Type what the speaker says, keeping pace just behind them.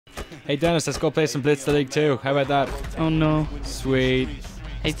Hey Dennis, let's go play some Blitz the League 2. How about that? Oh no. Sweet.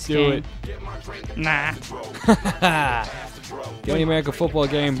 Hate Let's do it. Nah. The only American football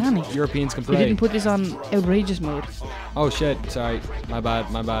game Danny, Europeans can we play. didn't put this on outrageous mode. Oh shit, sorry. My bad,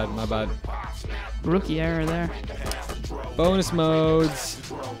 my bad, my bad. Rookie error there. Bonus modes.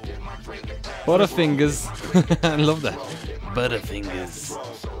 Butterfingers. I love that. Butterfingers.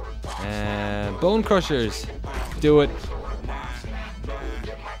 Bone crushers. Do it.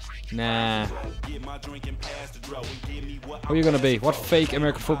 Nah. Who are you gonna be? What fake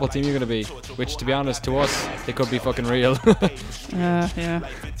American football team are you gonna be? Which, to be honest, to us, they could be fucking real. Yeah.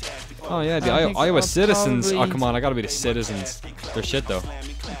 Oh yeah, the I think Iowa I'll Citizens. Oh probably- come on, I gotta be the Citizens. They're shit though.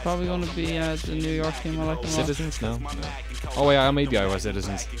 I'm probably gonna be the New York team. I like them all. Citizens? No. Oh wait, I made the Iowa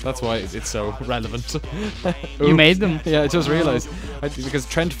Citizens. That's why it's so relevant. You made them? Yeah, I just realised. Because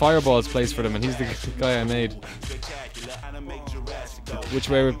Trent Fireballs plays for them, and he's the guy I made. Which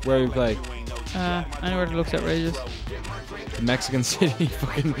way? Where we play? Anywhere that looks outrageous. Mexican City.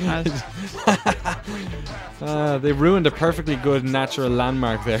 Fucking. As- They ruined a perfectly good natural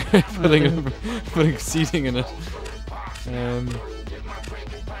landmark there, putting seating in it.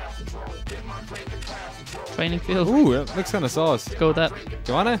 Training field. Ooh, it looks kind of sauce. Go with that. Do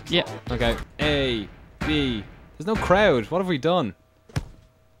you wanna? Yeah. Okay. A, B. There's no crowd. What have we done?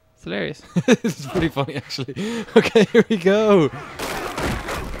 It's hilarious. This is pretty funny, actually. Okay, here we go.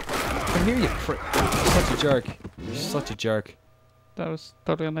 Come here, you prick. You're such a jerk. You're such a jerk. That was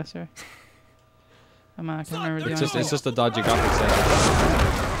totally unnecessary. I can't remember the It's just a dodgy graphics set.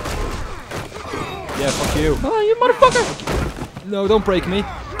 Yeah, fuck you. Oh, you motherfucker! No, don't break me.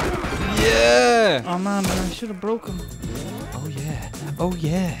 Yeah. Oh man, I should have broken. Oh yeah. Oh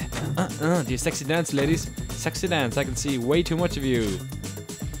yeah. Do you sexy dance, ladies? Sexy dance. I can see way too much of you.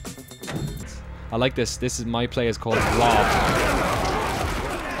 I like this. This is my play is called Lob.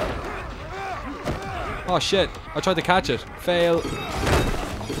 Oh shit. I tried to catch it. Fail.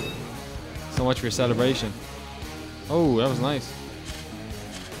 So much for your celebration. Oh, that was nice.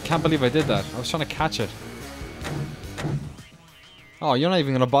 Can't believe I did that. I was trying to catch it. Oh, you're not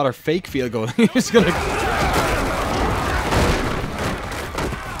even gonna bother fake field goal. You're just gonna. Yeah,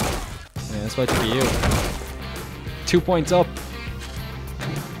 that's what for you. 2 points up.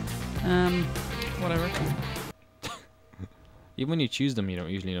 Whatever. Even when you choose them, you don't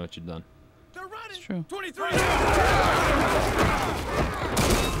usually know what you've done. It's true. 23. Oh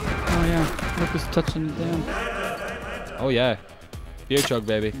yeah, Lucas touching it down. Oh yeah, beer chug,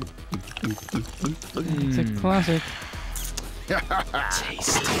 baby. It's a classic.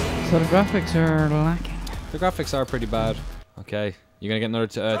 Tasty. So the graphics are lacking. The graphics are pretty bad. Okay, you're gonna get another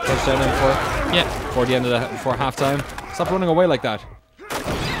touchdown now Yeah. before halftime. Stop running away like that.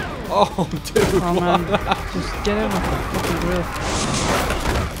 Oh, dude. Oh man, just get out of the fucking grill.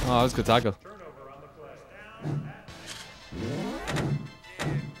 Oh, that was a good tackle.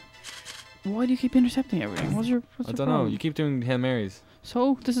 Why do you keep intercepting everything? What's your I don't know. You keep doing Hail Marys.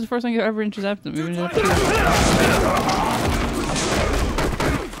 So this is the first time you ever intercepted them. We've intercepted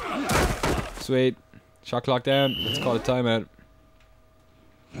Sweet. Shot clock down. Let's call it timeout.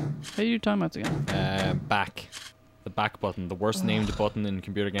 How do you do timeouts again? Back. The back button. The worst named button in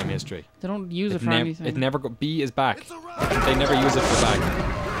computer game history. They don't use it for anything. It never go. B is back. They never use it for back.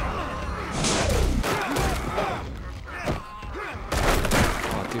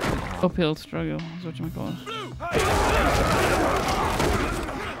 Uphill struggle is what you might call it.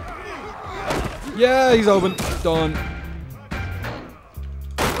 Yeah, he's open. Done.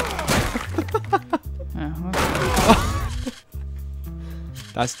 Yeah,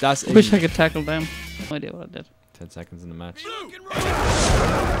 That's. I wish I could tackle them. No idea what I did. 10 seconds in the match.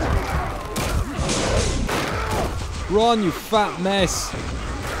 Run, you fat mess.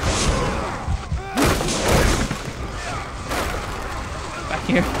 Back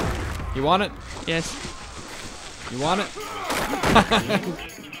here. You want it? Yes. You want it?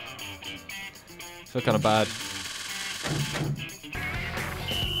 Feel kind of bad.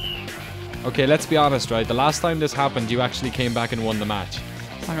 Okay, let's be honest, right? The last time this happened, you actually came back and won the match.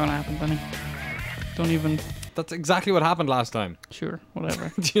 It's not gonna happen, Danny. Don't even. That's exactly what happened last time. Sure,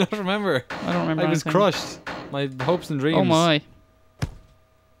 whatever. Do you not remember? I don't remember. I was anything. crushed. My hopes and dreams. Oh my.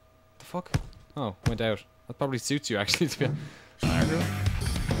 The fuck? Oh, went out. That probably suits you, actually, to be honest. There we go.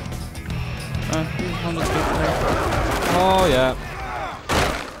 Here's one that's good there. Oh, yeah.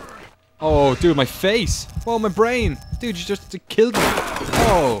 Oh, dude, my face. Oh, my brain. Dude, you just killed me.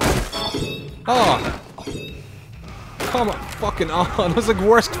 Oh. Oh. Come on. Fucking on. That was like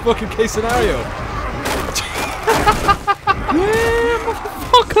worst fucking case scenario.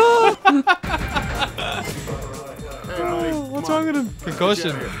 Fuck off. Oh, what's wrong with him?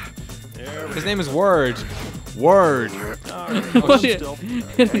 Concussion. His name is Word. Word. What? Hit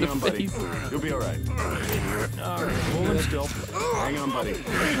in the face. You'll be alright. Alright, hold him still. Hang on, buddy.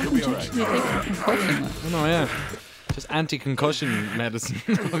 You'll be alright. Oh no, yeah. Just anti-concussion medicine,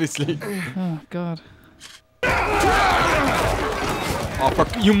 obviously. Oh god. Oh,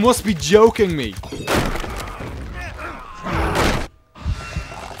 you must be joking me.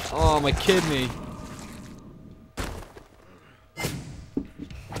 Oh, my kidney.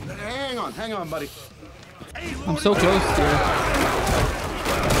 Hang on, buddy. I'm so close to you.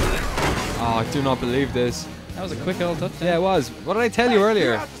 Oh, I do not believe this. That was a quick old touchdown. Yeah, it was. What did I tell you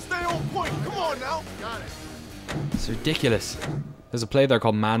earlier? You have to stay on point. Come on now. Got it. It's ridiculous. There's a play there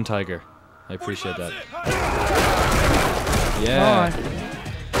called Man Tiger. I appreciate that. Yeah.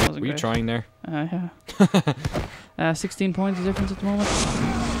 Oh, Were you trying there? Yeah. 16 points of difference at the moment.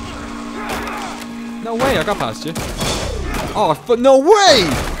 No way, I got past you. Oh, but no way!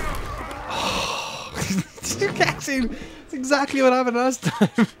 It's exactly what happened last time.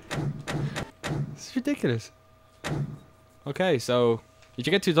 It's ridiculous. Okay, so if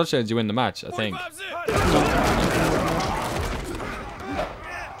you get 2 touchdowns, you win the match, I think.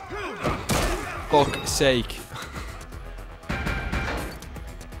 Fuck's sake.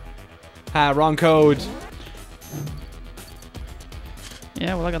 Ah, wrong code.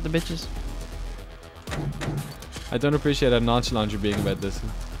 Yeah, well, I got the bitches. I don't appreciate how nonchalant you're being about this.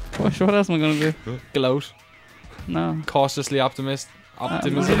 What else am I gonna do? Gloat. No. Cautiously optimism. I'm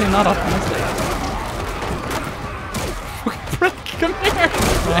really not optimistic. Prick, come here.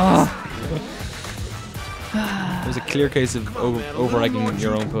 Oh. There's a clear case of over-egging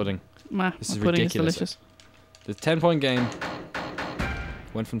your own pudding. This is pudding ridiculous. is delicious. The 10-point game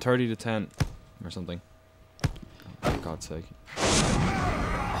went from 30 to 10 or something. Oh, for God's sake.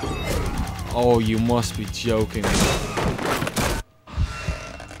 Oh, you must be joking.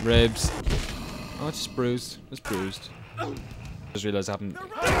 Ribs. Oh, it's just bruised. It's bruised. Just realised it happened.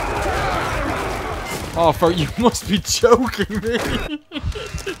 Oh, you must be joking me.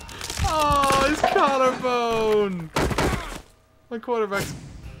 Oh, his collarbone. My quarterback's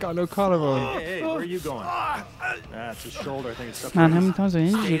got no collarbone. Hey, where are you going? That's his shoulder. I think it's stuck. Man, how many times have I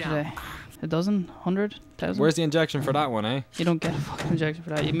injured you today? A dozen? 100? 1,000? Where's the injection for that one, eh? You don't get a fucking injection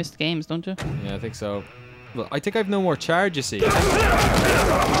for that. You missed games, don't you? Yeah, I think so. Well, I think I've no more charge, you see.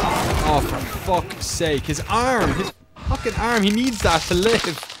 Oh, for fuck's sake. His arm. His fucking arm. He needs that to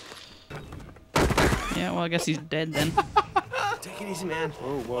live. Yeah, well, I guess he's dead then. Take it easy, man.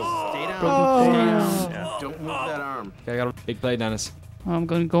 Whoa. Stay down. Broken Yeah, down. don't move that arm. Okay, I got a big play, Dennis. Oh, I'm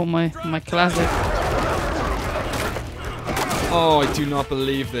going to go with my classic. Oh, I do not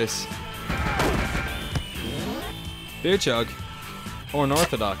believe this. Beer chug. Or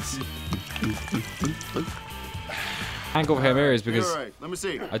unorthodox. Can't go for Hail Marys because Alright, let me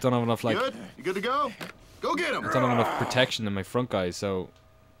see. I don't have enough, like, Good? You good to go? Go get him. I don't have enough protection in my front guys, so.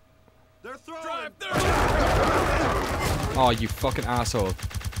 They're throwing. Oh, you fucking asshole.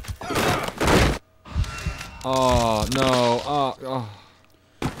 Oh, no. Oh.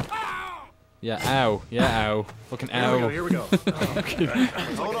 Yeah, ow. Yeah, ow. Fucking ow. Here we go.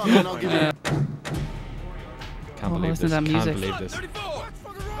 Hold on, man. I'll give you. Can't believe listen this. to that Can't music. believe this.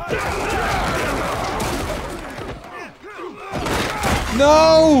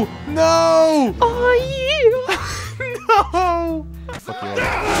 No! No! Oh, you! No! Fuck you all.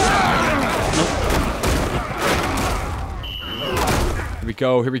 Here we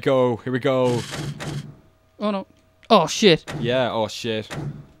go, here we go, here we go. Oh, no. Oh, shit. Yeah, oh shit.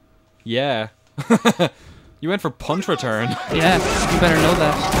 Yeah. You went for punt return. Yeah, you better know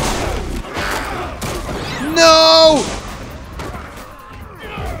that. No!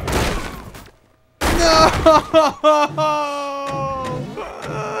 No!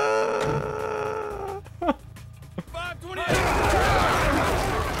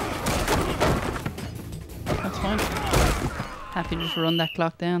 That's fine. Happy to just run that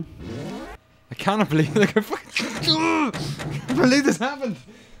clock down. I cannot believe I can't believe this happened.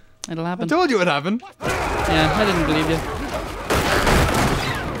 It'll I happen. told you it happened. Yeah, I didn't believe you.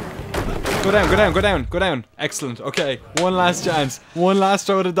 Go down, go down, go down, go down. Excellent. Okay, one last chance. One last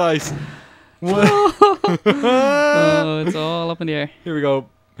throw of the dice. One. Oh, it's all up in the air. Here we go.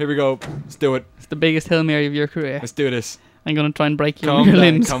 Here we go. Let's do it. It's the biggest Hail Mary of your career. Let's do this. I'm gonna try and break your Calm down.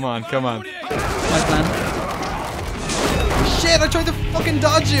 limbs. Come on, come on. My plan. Shit, I tried to fucking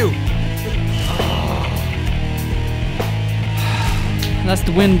dodge you. And that's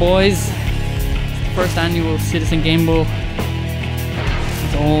the win, boys. It's the first annual Citizen Game Bowl.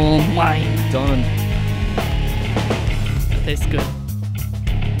 It's all mine. Done. It tastes good.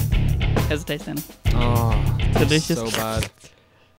 How's it taste, Danny? Oh, Delicious. so bad.